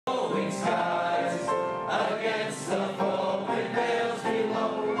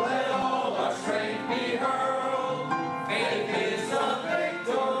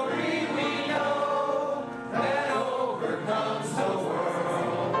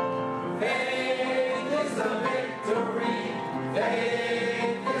is the victory.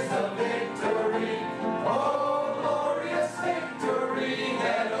 Faith is the victory. Oh, glorious victory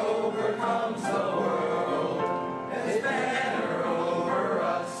that overcomes the world. His banner over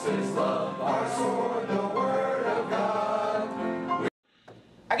us is love, our sword, the word of God.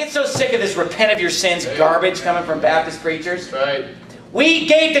 I get so sick of this repent of your sins garbage coming from Baptist preachers. Right. We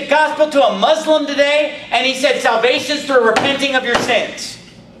gave the gospel to a Muslim today, and he said salvation is through repenting of your sins.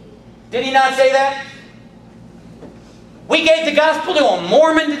 Did he not say that? We gave the gospel to a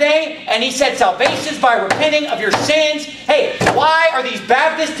Mormon today, and he said salvation is by repenting of your sins. Hey, why are these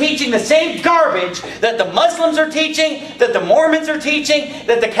Baptists teaching the same garbage that the Muslims are teaching, that the Mormons are teaching,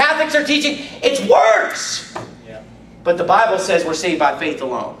 that the Catholics are teaching? It's works. Yeah. But the Bible says we're saved by faith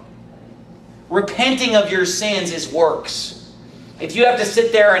alone. Repenting of your sins is works. If you have to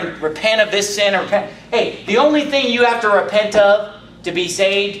sit there and repent of this sin, or repent, hey, the only thing you have to repent of to be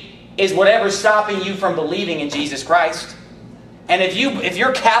saved is whatever's stopping you from believing in Jesus Christ. And if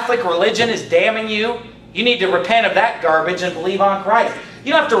your Catholic religion is damning you, you need to repent of that garbage and believe on Christ.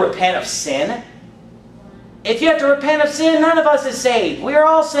 You don't have to repent of sin. If you have to repent of sin, none of us is saved. We are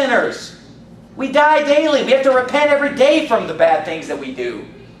all sinners. We die daily. We have to repent every day from the bad things that we do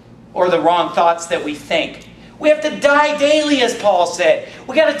or the wrong thoughts that we think. We have to die daily, as Paul said.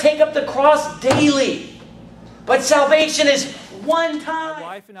 We got to take up the cross daily. But salvation is one time. My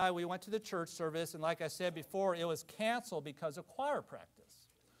wife and I, we went to the church service, and like I said before, it was canceled because of choir practice.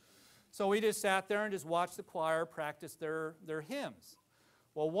 So we just sat there and just watched the choir practice their hymns.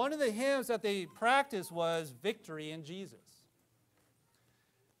 Well, one of the hymns that they practiced was Victory in Jesus.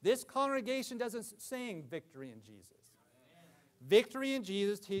 This congregation doesn't sing Victory in Jesus. Victory in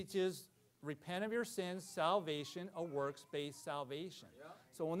Jesus teaches repent of your sins, salvation, a works-based salvation. Yeah.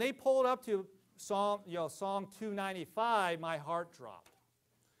 So when they pulled up to Psalm 295, my heart dropped.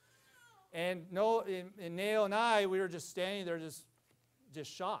 And Neil and I, we were just standing there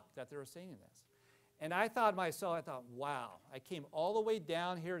just shocked that they were singing this. And I thought to myself, wow, I came all the way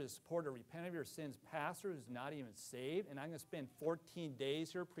down here to support a repent of your sins pastor who's not even saved, and I'm going to spend 14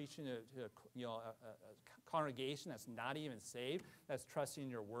 days here preaching to a congregation that's not even saved, that's trusting in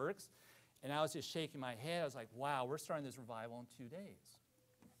your works. And I was just shaking my head. I was like, wow, we're starting this revival in 2 days.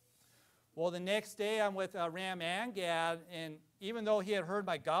 Well, the next day I'm with Ram Angad, and even though he had heard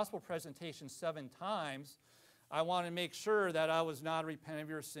my gospel presentation 7 times, I wanted to make sure that I was not a repent of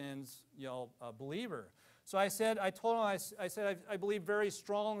your sins, believer. So I told him, I said, I believe very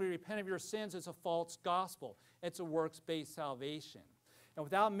strongly repent of your sins is a false gospel. It's a works-based salvation. And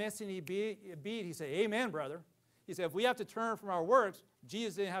without missing a beat, he said, amen, brother. He said, if we have to turn from our works,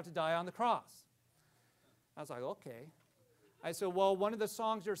 Jesus didn't have to die on the cross. I was like, okay. I said, well, one of the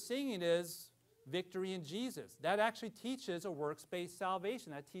songs you're singing is Victory in Jesus. That actually teaches a works-based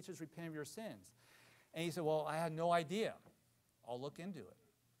salvation. That teaches repent of your sins. And he said, well, I had no idea. I'll look into it.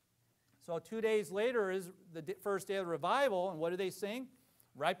 So 2 days later is the first day of the revival, and what do they sing?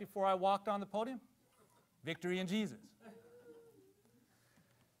 Right before I walked on the podium? Victory in Jesus.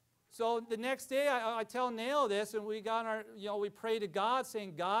 So the next day, I tell Neil this, and we got our, we prayed to God,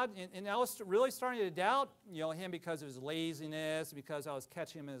 saying, God, and I was really starting to doubt, him because of his laziness, because I was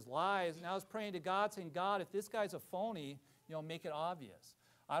catching him in his lies, and I was praying to God, saying, God, if this guy's a phony, make it obvious.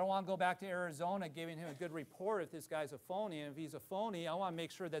 I don't want to go back to Arizona giving him a good report if this guy's a phony, and if he's a phony, I want to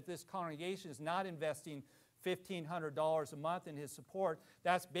make sure that this congregation is not investing $1,500 a month in his support.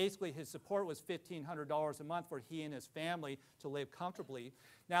 That's basically his support was $1,500 a month for he and his family to live comfortably.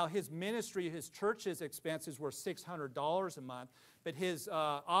 Now his ministry, his church's expenses were $600 a month, but his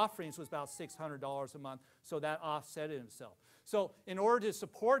offerings was about $600 a month, so that offset it himself. So in order to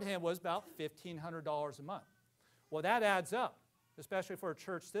support him was about $1,500 a month. Well, that adds up, especially for a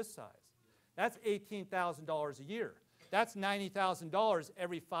church this size. That's $18,000 a year. That's $90,000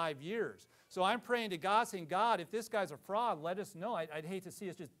 every 5 years. So I'm praying to God, saying, God, if this guy's a fraud, let us know. I'd hate to see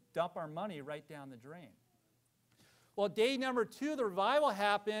us just dump our money right down the drain. Well, day number 2, the revival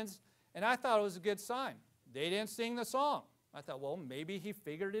happens, and I thought it was a good sign. They didn't sing the song. I thought, well, maybe he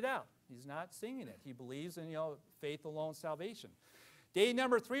figured it out. He's not singing it. He believes in, faith alone salvation. Day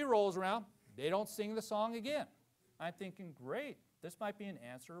number 3 rolls around. They don't sing the song again. I'm thinking, great. This might be an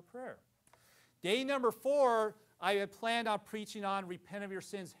answer to prayer. Day number 4, I had planned on preaching on repent of your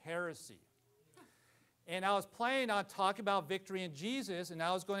sins heresy. And I was planning on talking about victory in Jesus, and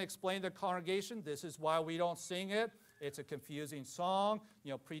I was going to explain to the congregation, this is why we don't sing it. It's a confusing song,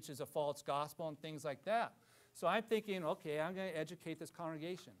 preaches a false gospel and things like that. So I'm thinking, okay, I'm going to educate this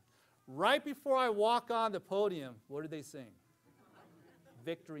congregation. Right before I walk on the podium, what did they sing?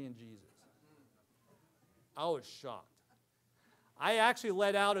 Victory in Jesus. I was shocked. I actually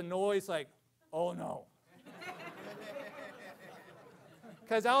let out a noise like, oh no.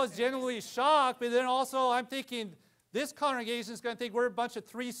 because I was genuinely shocked, but then also I'm thinking, this congregation is going to think we're a bunch of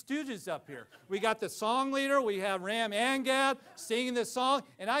Three Stooges up here. We got the song leader, we have Ram and Gad singing this song,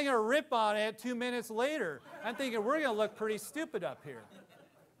 and I'm going to rip on it 2 minutes later. I'm thinking we're going to look pretty stupid up here.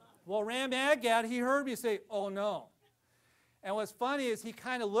 Well, Ram and Gad, he heard me say, oh no. And what's funny is he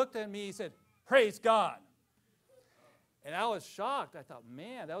kind of looked at me, he said, praise God. And I was shocked. I thought,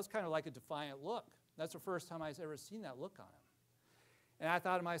 man, that was kind of like a defiant look. That's the first time I've ever seen that look on him. And I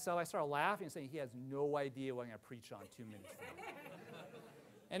thought to myself, I started laughing and saying, he has no idea what I'm going to preach on 2 minutes from now.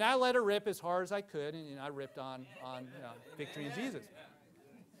 And I let it rip as hard as I could, and I ripped on victory in Jesus.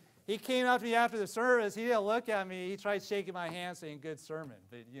 He came up to me after the service. He didn't look at me. He tried shaking my hand saying, good sermon.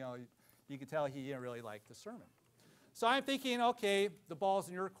 But, you could tell he didn't really like the sermon. So I'm thinking, okay, the ball's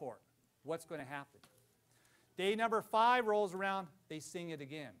in your court. What's going to happen? Day number 5 rolls around. They sing it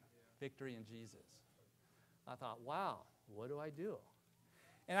again, victory in Jesus. I thought, wow, what do I do?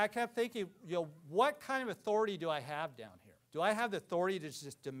 And I kept thinking, what kind of authority do I have down here? Do I have the authority to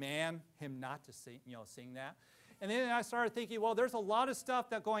just demand him not to sing, sing that? And then I started thinking, well, there's a lot of stuff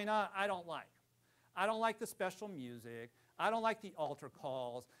that's going on I don't like. I don't like the special music. I don't like the altar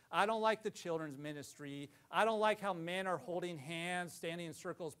calls. I don't like the children's ministry. I don't like how men are holding hands, standing in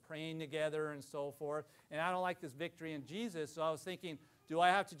circles, praying together, and so forth. And I don't like this victory in Jesus. So I was thinking, do I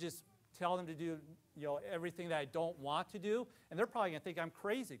have to just tell them to do everything that I don't want to do? And they're probably going to think I'm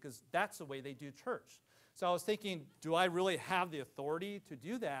crazy because that's the way they do church. So I was thinking, do I really have the authority to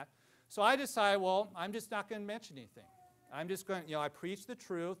do that? So I decided, well, I'm just not going to mention anything. I'm just going to, I preach the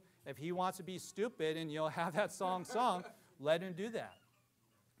truth. If he wants to be stupid and, have that song sung, let him do that.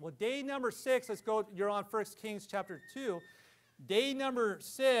 Well, day number 6, let's go, you're on 1 Kings chapter 2. Day number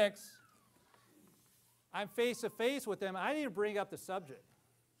 6, I'm face to face with him. I didn't bring up the subject.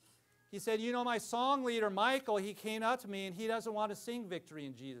 He said, my song leader, Michael, he came up to me and he doesn't want to sing victory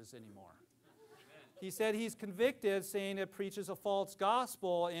in Jesus anymore. He said he's convicted, saying it preaches a false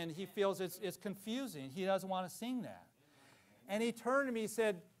gospel, and he feels it's confusing. He doesn't want to sing that. And he turned to me and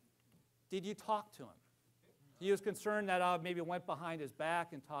said, did you talk to him? He was concerned that I maybe went behind his back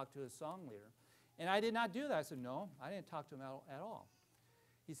and talked to his song leader. And I did not do that. I said, no, I didn't talk to him at all.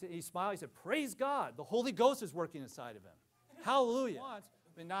 He smiled. He said, praise God. The Holy Ghost is working inside of him. Hallelujah. Once,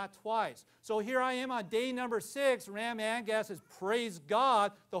 but not twice. So here I am on day number 6. Ram Angas says, praise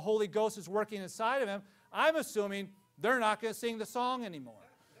God. The Holy Ghost is working inside of him. I'm assuming they're not going to sing the song anymore.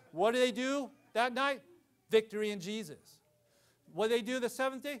 What do they do that night? Victory in Jesus. What do they do the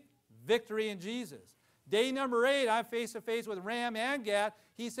 7th day? Victory in Jesus. Day number 8, I'm face to face with Ram Angat.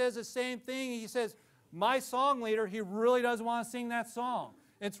 He says the same thing. He says, my song leader, he really doesn't want to sing that song.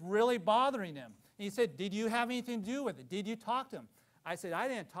 It's really bothering him. And he said, did you have anything to do with it? Did you talk to him? I said, I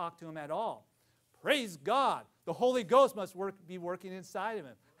didn't talk to him at all. Praise God. The Holy Ghost must be working inside of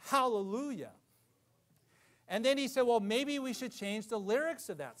him. Hallelujah. And then he said, well, maybe we should change the lyrics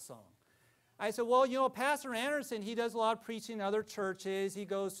of that song. I said, well, Pastor Anderson, he does a lot of preaching in other churches. He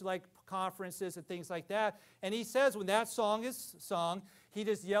goes to conferences and things like that. And he says when that song is sung, he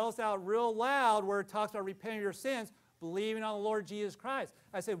just yells out real loud where it talks about repenting of your sins, believing on the Lord Jesus Christ.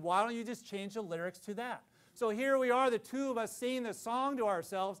 I said, why don't you just change the lyrics to that? So here we are, the two of us singing the song to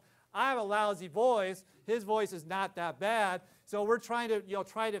ourselves. I have a lousy voice. His voice is not that bad. So we're trying to,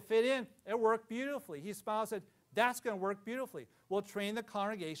 try to fit in. It worked beautifully. He smiled and said, that's going to work beautifully. We'll train the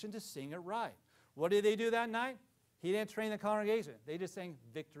congregation to sing it right. What did they do that night? He didn't train the congregation. They just sang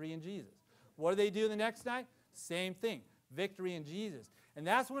victory in Jesus. What did they do the next night? Same thing, victory in Jesus. And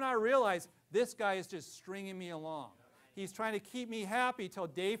that's when I realized this guy is just stringing me along. He's trying to keep me happy till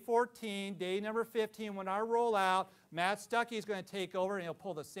day 14, day number 15, when I roll out, Matt Stuckey is going to take over, and he'll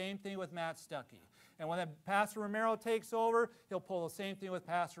pull the same thing with Matt Stuckey. And when Pastor Romero takes over, he'll pull the same thing with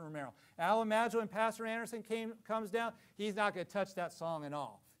Pastor Romero. And I'll imagine when Pastor Anderson comes down, he's not going to touch that song at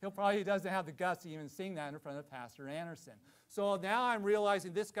all. He probably doesn't have the guts to even sing that in front of Pastor Anderson. So now I'm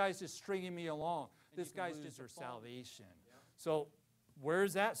realizing this guy's just stringing me along. This guy's just for salvation. So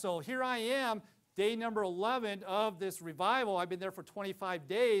where's that? So here I am, day number 11 of this revival. I've been there for 25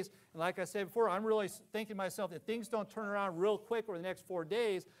 days. And like I said before, I'm really thinking to myself, if things don't turn around real quick over the next 4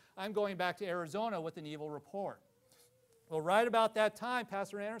 days, I'm going back to Arizona with an evil report. Well, right about that time,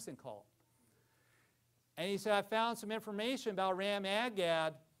 Pastor Anderson called. And he said, I found some information about Ram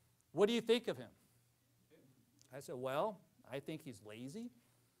Agad. What do you think of him? I said, well, I think he's lazy,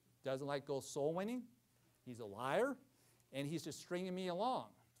 doesn't like go soul winning, he's a liar, and he's just stringing me along.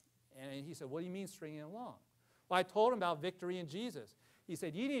 And he said, what do you mean stringing along? Well, I told him about victory in Jesus. He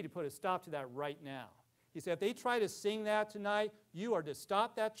said, you need to put a stop to that right now. He said, if they try to sing that tonight, you are to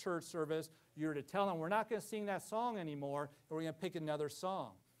stop that church service. You're to tell them, we're not going to sing that song anymore, and we're going to pick another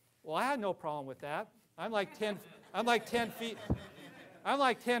song. Well, I had no problem with that. I'm like 10 feet. I'm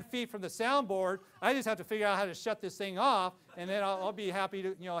like 10 feet from the soundboard. I just have to figure out how to shut this thing off, and then I'll be happy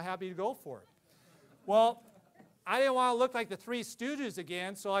to go for it. Well, I didn't want to look like the Three Stooges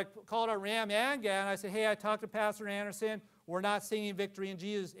again, so I called our Ram Angan, and I said, hey, I talked to Pastor Anderson. We're not singing Victory in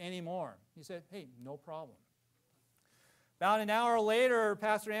Jesus anymore. He said, hey, no problem. About an hour later,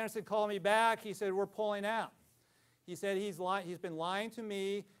 Pastor Anderson called me back. He said, we're pulling out. He said he's been lying to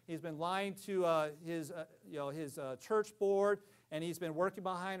me. He's been lying to his church board, and he's been working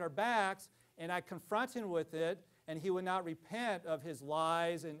behind our backs. And I confronted him with it, and he would not repent of his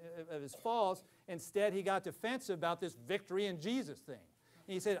lies and of his faults. Instead, he got defensive about this victory in Jesus thing.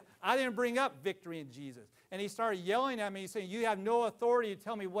 And he said, I didn't bring up victory in Jesus. And he started yelling at me. He said, you have no authority to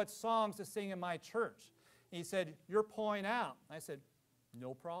tell me what songs to sing in my church. And he said, you're pulling out. I said,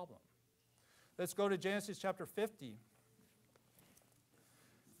 no problem. Let's go to Genesis chapter 50.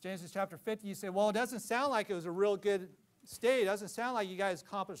 Genesis chapter 50, you say, well, it doesn't sound like it was a real good state. It doesn't sound like you guys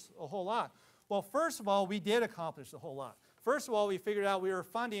accomplished a whole lot. Well, first of all, we did accomplish a whole lot. First of all, we figured out we were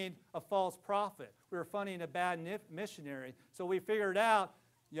funding a false prophet. We were funding a bad missionary. So we figured out,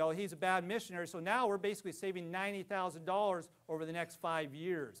 he's a bad missionary. So now we're basically saving $90,000 over the next 5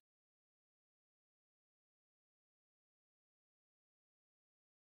 years.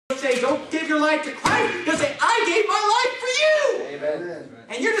 Say, don't give your life to Christ. He'll say, I gave my life for you. Amen.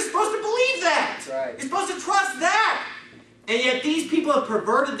 And you're just supposed to believe that. That's right. You're supposed to trust that. And yet these people have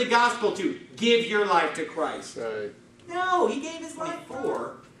perverted the gospel to give your life to Christ. Right. No, he gave his life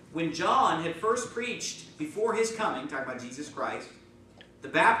for. When John had first preached before his coming, talking about Jesus Christ, the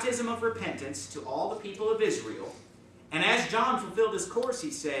baptism of repentance to all the people of Israel. And as John fulfilled his course, he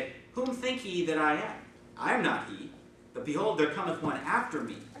said, whom think ye that I am? I am not he, but behold, there cometh one after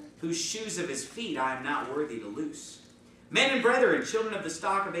me, whose shoes of his feet I am not worthy to loose. Men and brethren, children of the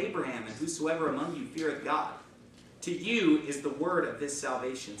stock of Abraham, and whosoever among you feareth God, to you is the word of this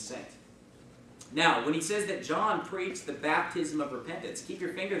salvation sent. Now, when he says that John preached the baptism of repentance, keep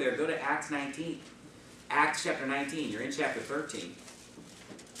your finger there, go to Acts 19. Acts chapter 19, you're in chapter 13.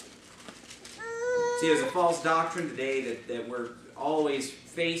 See, there's a false doctrine today that we're always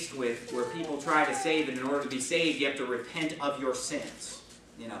faced with, where people try to say that in order to be saved, you have to repent of your sins.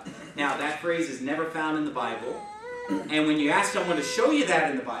 Now that phrase is never found in the Bible. And when you ask someone to show you that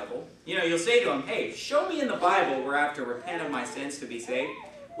in the Bible, you'll say to them, hey, show me in the Bible where I have to repent of my sins to be saved.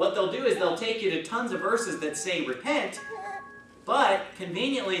 What they'll do is they'll take you to tons of verses that say repent, but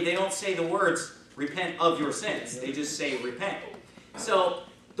conveniently they don't say the words repent of your sins. They just say repent. So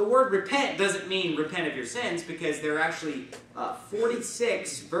the word repent doesn't mean repent of your sins, because there are actually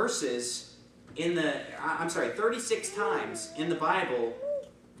 36 verses in the, 36 times in the Bible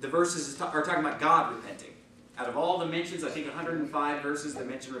the verses are talking about God repenting. Out of all the mentions, I think 105 verses that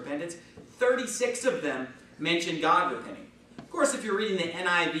mention repentance, 36 of them mention God repenting. Of course, if you're reading the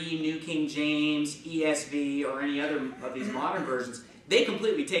NIV, New King James, ESV, or any other of these modern versions, they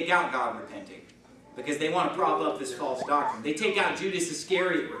completely take out God repenting, because they want to prop up this false doctrine. They take out Judas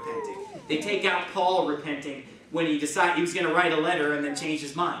Iscariot repenting. They take out Paul repenting when he decided he was going to write a letter and then change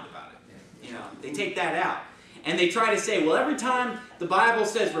his mind about it. They take that out. And they try to say, well, every time the Bible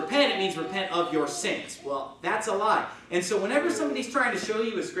says repent, it means repent of your sins. Well, that's a lie. And so whenever somebody's trying to show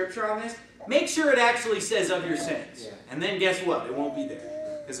you a scripture on this, make sure it actually says of your sins. And then guess what? It won't be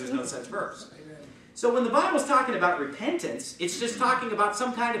there, because there's no such verse. So when the Bible's talking about repentance, it's just talking about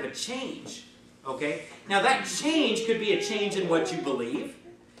some kind of a change. Okay? Now that change could be a change in what you believe.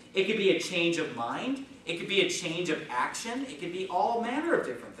 It could be a change of mind. It could be a change of action. It could be all manner of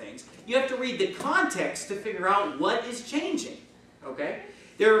different things. You have to read the context to figure out what is changing. Okay?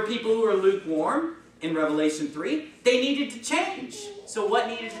 There are people who are lukewarm in Revelation 3. They needed to change. So what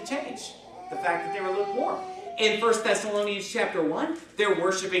needed to change? The fact that they were lukewarm. In 1 Thessalonians chapter 1, they're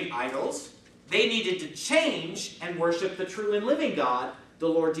worshiping idols. They needed to change and worship the true and living God, the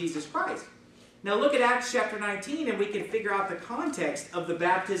Lord Jesus Christ. Now look at Acts chapter 19, and we can figure out the context of the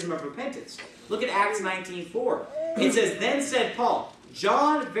baptism of repentance. Look at Acts 19:4. It says, then said Paul,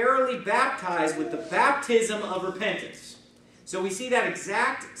 John verily baptized with the baptism of repentance. So we see that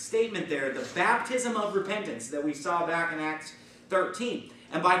exact statement there, the baptism of repentance that we saw back in Acts 13.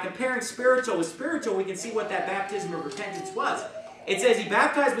 And by comparing spiritual with spiritual, we can see what that baptism of repentance was. It says he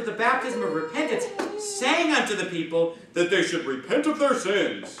baptized with the baptism of repentance, saying unto the people that they should repent of their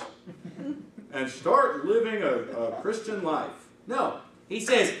sins and start living a Christian life. No, he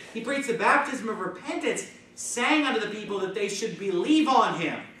says he preached the baptism of repentance, saying unto the people that they should believe on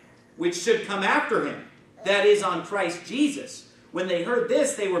him, which should come after him. that is on Christ Jesus. When they heard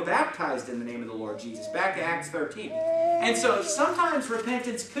this, they were baptized in the name of the Lord Jesus. Back to Acts 13. And so sometimes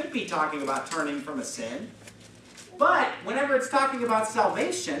repentance could be talking about turning from a sin. But whenever it's talking about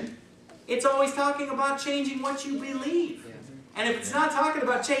salvation, it's always talking about changing what you believe. And if it's not talking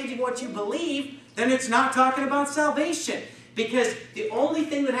about changing what you believe, then it's not talking about salvation. Because the only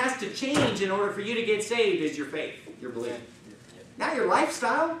thing that has to change in order for you to get saved is your faith, your belief. Not your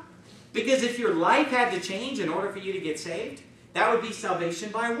lifestyle. Because if your life had to change in order for you to get saved, that would be salvation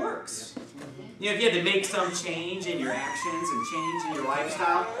by works. You know, if you had to make some change in your actions and change in your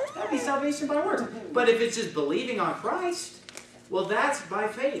lifestyle, that would be salvation by works. But if it's just believing on Christ, well, that's by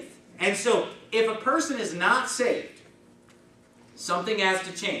faith. And so, if a person is not saved, something has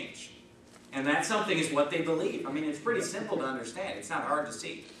to change. And that something is what they believe. I mean, it's pretty simple to understand. It's not hard to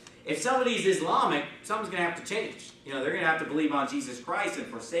see. If somebody's Islamic, something's going to have to change. You know, they're going to have to believe on Jesus Christ and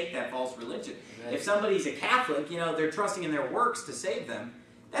forsake that false religion. Right. If somebody's a Catholic, you know, they're trusting in their works to save them.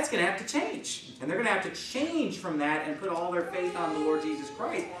 That's going to have to change. And they're going to have to change from that and put all their faith on the Lord Jesus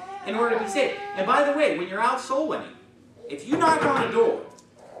Christ in order to be saved. And by the way, when you're out soul winning, if you knock on a door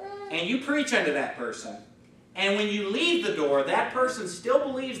and you preach unto that person, and when you leave the door, that person still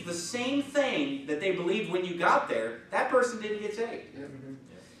believes the same thing that they believed when you got there, that person didn't get saved.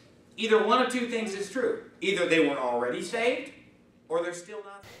 Either one of two things is true. Either they were already saved, or they're still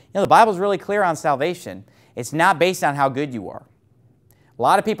not. You know, the Bible's really clear on salvation. It's not based on how good you are. A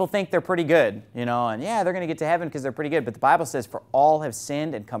lot of people think they're pretty good, you know, and yeah, they're going to get to heaven because they're pretty good. But the Bible says, for all have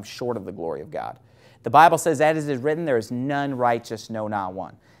sinned and come short of the glory of God. The Bible says, as it is written, there is none righteous, no, not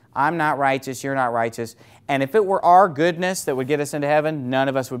one. I'm not righteous, you're not righteous. And if it were our goodness that would get us into heaven, none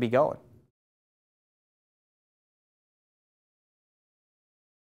of us would be going.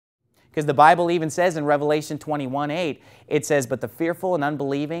 Because the Bible even says in Revelation 21:8, it says, but the fearful and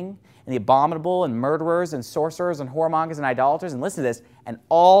unbelieving, and the abominable, and murderers, and sorcerers, and whoremongers, and idolaters, and listen to this, and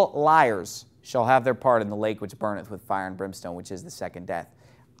all liars shall have their part in the lake which burneth with fire and brimstone, which is the second death.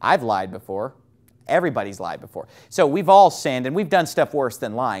 I've lied before. Everybody's lied before. So we've all sinned, and we've done stuff worse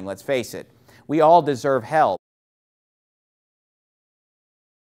than lying, let's face it. We all deserve hell.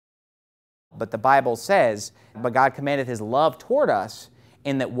 But the Bible says, but God commendeth His love toward us,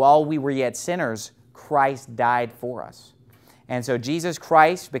 in that while we were yet sinners, Christ died for us. And so Jesus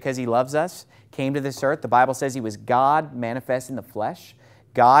Christ, because He loves us, came to this earth. The Bible says He was God manifest in the flesh.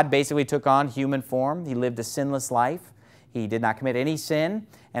 God basically took on human form. He lived a sinless life. He did not commit any sin.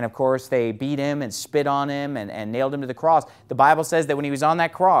 And of course, they beat Him and spit on Him and nailed Him to the cross. The Bible says that when He was on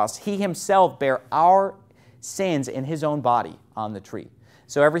that cross, He Himself bare our sins in His own body on the tree.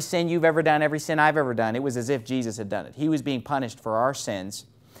 So every sin you've ever done, every sin I've ever done, it was as if Jesus had done it. He was being punished for our sins.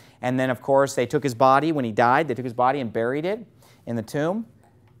 And then, of course, they took His body when He died. They took His body and buried it in the tomb.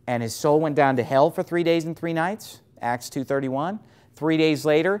 And His soul went down to hell for 3 days and 3 nights, Acts 2:31. 3 days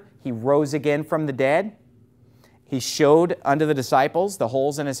later, He rose again from the dead. He showed unto the disciples the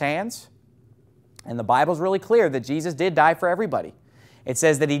holes in His hands. And the Bible's really clear that Jesus did die for everybody. It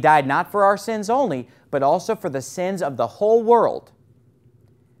says that He died not for our sins only, but also for the sins of the whole world.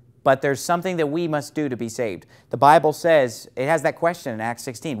 But there's something that we must do to be saved. The Bible says, it has that question in Acts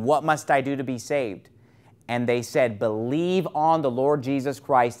 16, what must I do to be saved? And they said, believe on the Lord Jesus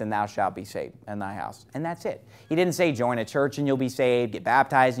Christ and thou shalt be saved in thy house. And that's it. He didn't say join a church and you'll be saved, get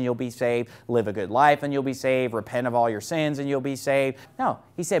baptized and you'll be saved, live a good life and you'll be saved, repent of all your sins and you'll be saved. No,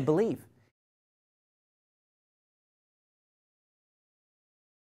 He said believe.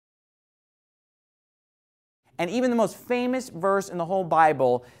 And even the most famous verse in the whole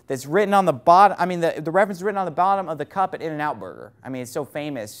Bible that's written on the bottom, I mean, the reference is written on the bottom of the cup at In-N-Out Burger. I mean, it's so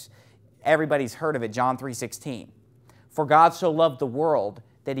famous, everybody's heard of it, John 3:16. For God so loved the world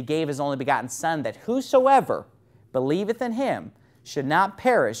that He gave His only begotten Son, that whosoever believeth in Him should not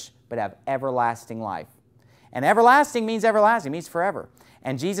perish, but have everlasting life. And everlasting means everlasting, means forever.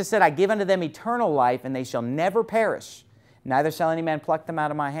 And Jesus said, I give unto them eternal life, and they shall never perish. Neither shall any man pluck them out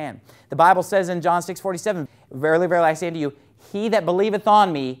of my hand. The Bible says in John 6:47, verily, verily, I say unto you, he that believeth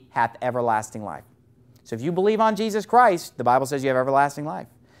on me hath everlasting life. So if you believe on Jesus Christ, the Bible says you have everlasting life.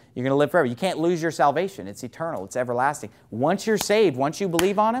 You're going to live forever. You can't lose your salvation. It's eternal. It's everlasting. Once you're saved, once you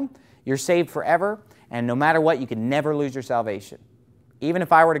believe on Him, you're saved forever. And no matter what, you can never lose your salvation. Even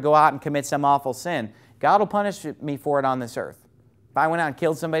if I were to go out and commit some awful sin, God will punish me for it on this earth. If I went out and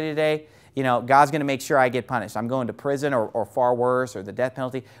killed somebody today, you know, God's going to make sure I get punished. I'm going to prison or far worse, or the death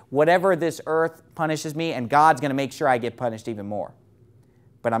penalty. Whatever this earth punishes me, and God's going to make sure I get punished even more.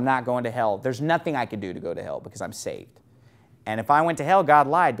 But I'm not going to hell. There's nothing I can do to go to hell because I'm saved. And if I went to hell, God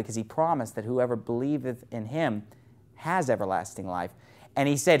lied, because He promised that whoever believeth in Him has everlasting life. And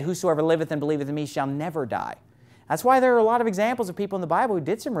he said, whosoever liveth and believeth in me shall never die. That's why there are a lot of examples of people in the Bible who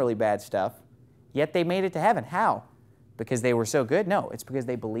did some really bad stuff, yet they made it to heaven. How? Because they were so good? No, it's because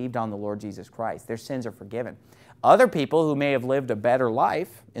they believed on the Lord Jesus Christ. Their sins are forgiven. Other people who may have lived a better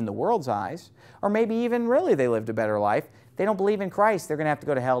life in the world's eyes, or maybe even really they lived a better life, they don't believe in Christ. They're going to have to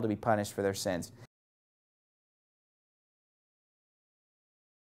go to hell to be punished for their sins.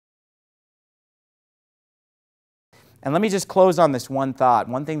 And let me just close on this one thought.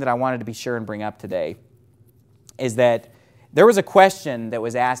 One thing that I wanted to be sure and bring up today is that there was a question that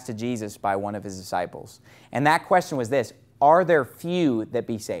was asked to Jesus by one of his disciples. And that question was this: are there few that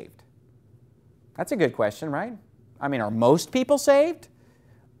be saved? That's a good question, right? I mean, are most people saved?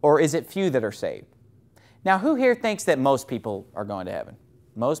 Or is it few that are saved? Now, who here thinks that most people are going to heaven?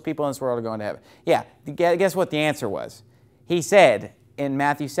 Most people in this world are going to heaven. Yeah, guess what the answer was? He said, in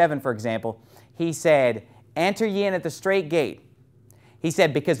Matthew 7, for example, he said, enter ye in at the straight gate. He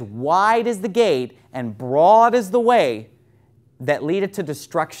said, because wide is the gate and broad is the way that leadeth to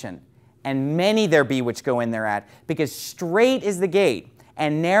destruction, and many there be which go in thereat. Because straight is the gate,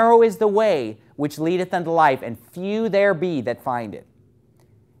 and narrow is the way which leadeth unto life, and few there be that find it.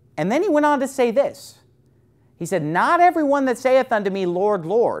 And then he went on to say this. He said, not every one that saith unto me, Lord,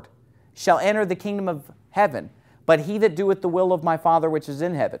 Lord, shall enter the kingdom of heaven, but he that doeth the will of my Father which is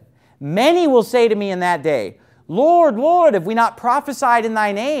in heaven. Many will say to me in that day, Lord, Lord, have we not prophesied in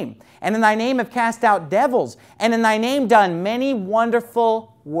thy name? And in thy name have cast out devils, and in thy name done many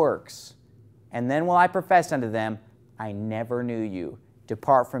wonderful works. And then will I profess unto them, I never knew you.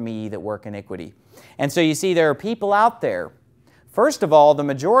 Depart from me, ye that work iniquity. And so you see, there are people out there. First of all, the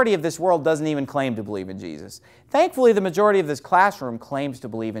majority of this world doesn't even claim to believe in Jesus. Thankfully, the majority of this classroom claims to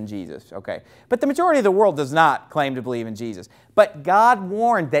believe in Jesus, okay? But the majority of the world does not claim to believe in Jesus. But God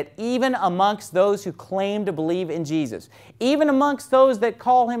warned that even amongst those who claim to believe in Jesus, even amongst those that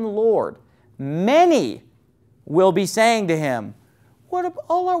call Him Lord, many will be saying to Him, we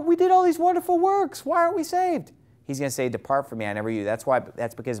did all these wonderful works. Why aren't we saved? He's going to say, depart from me, I never knew you.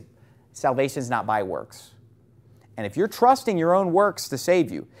 That's because salvation is not by works. And if you're trusting your own works to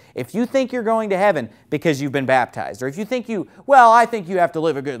save you, if you think you're going to heaven because you've been baptized, or if you think I think you have to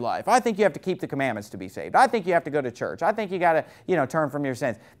live a good life. I think you have to keep the commandments to be saved. I think you have to go to church. I think you got to, turn from your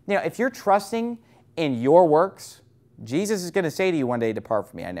sins. If you're trusting in your works, Jesus is going to say to you one day, depart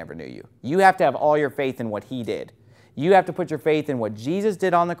from me, I never knew you. You have to have all your faith in what He did. You have to put your faith in what Jesus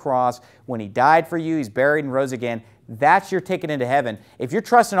did on the cross when He died for you, He's buried and rose again. That's your ticket into heaven. If you're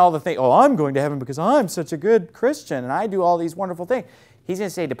trusting all the things, I'm going to heaven because I'm such a good Christian and I do all these wonderful things. He's going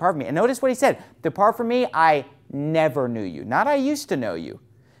to say, depart from me. And notice what He said, depart from me, I never knew you. Not I used to know you.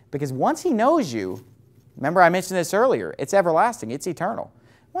 Because once He knows you, remember I mentioned this earlier, it's everlasting, it's eternal.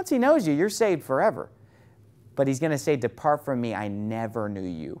 Once He knows you, you're saved forever. But He's going to say, depart from me, I never knew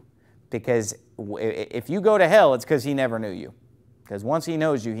you. Because if you go to hell, it's because He never knew you. Because once He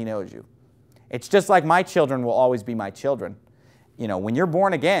knows you, He knows you. It's just like my children will always be my children. When you're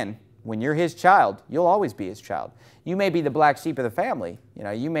born again, when you're His child, you'll always be His child. You may be the black sheep of the family.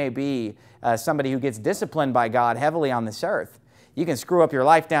 You may be somebody who gets disciplined by God heavily on this earth. You can screw up your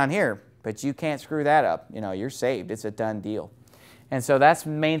life down here, but you can't screw that up. You're saved. It's a done deal. And so that's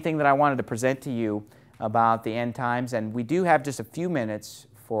the main thing that I wanted to present to you about the end times. And we do have just a few minutes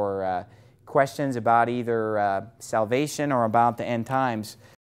for questions about either salvation or about the end times.